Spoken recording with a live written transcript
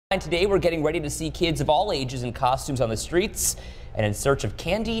And today we're getting ready to see kids of all ages in costumes on the streets and in search of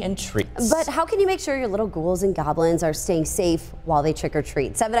candy and treats. But how can you make sure your little ghouls and goblins are staying safe while they trick or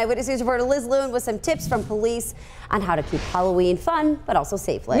treat? 7 Eyewitness News reporter Liz Lewin with some tips from police on how to keep Halloween fun but also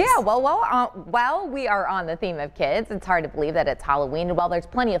safe, Liz. Yeah, while we are on the theme of kids, it's hard to believe that it's Halloween, and while there's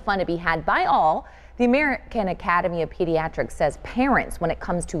plenty of fun to be had by all, the American Academy of Pediatrics says parents, when it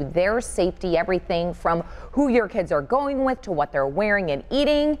comes to their safety, everything from who your kids are going with to what they're wearing and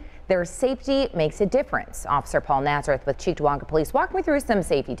eating, their safety makes a difference. Officer Paul Nazareth with Cheektowaga Police walked me through some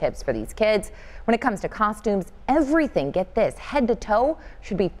safety tips for these kids. When it comes to costumes, everything, get this, head to toe,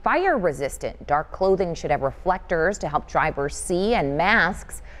 should be fire resistant. Dark clothing should have reflectors to help drivers see, and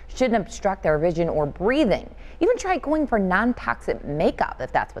masks shouldn't obstruct their vision or breathing. Even try going for non-toxic makeup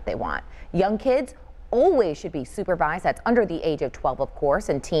if that's what they want. Young kids always should be supervised. That's under the age of 12, of course,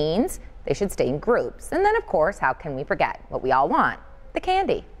 and teens, they should stay in groups. And then, of course, how can we forget what we all want? The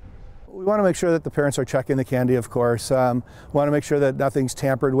candy. We want to make sure that the parents are checking the candy, of course. We want to make sure that nothing's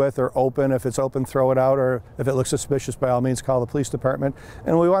tampered with or open. If it's open, throw it out, or if it looks suspicious, by all means, call the police department.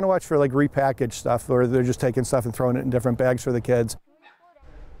 And we want to watch for like repackaged stuff, or they're just taking stuff and throwing it in different bags for the kids.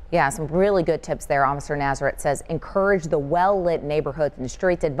 Yeah, some really good tips there. Officer Nazareth says encourage the well-lit neighborhoods and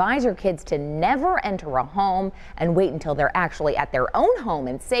streets. Advise your kids to never enter a home and wait until they're actually at their own home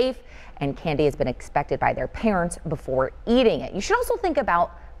and safe. And candy has been inspected by their parents before eating it. You should also think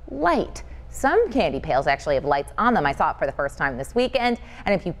about light. Some candy pails actually have lights on them. I saw it for the first time this weekend.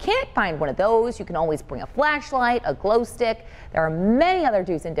 And if you can't find one of those, you can always bring a flashlight, a glow stick. There are many other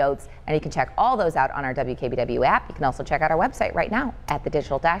do's and don'ts, and you can check all those out on our WKBW app. You can also check out our website right now at the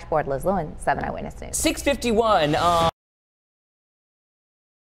digital dashboard. Liz Lewin, 7 Eyewitness News. 6:51 on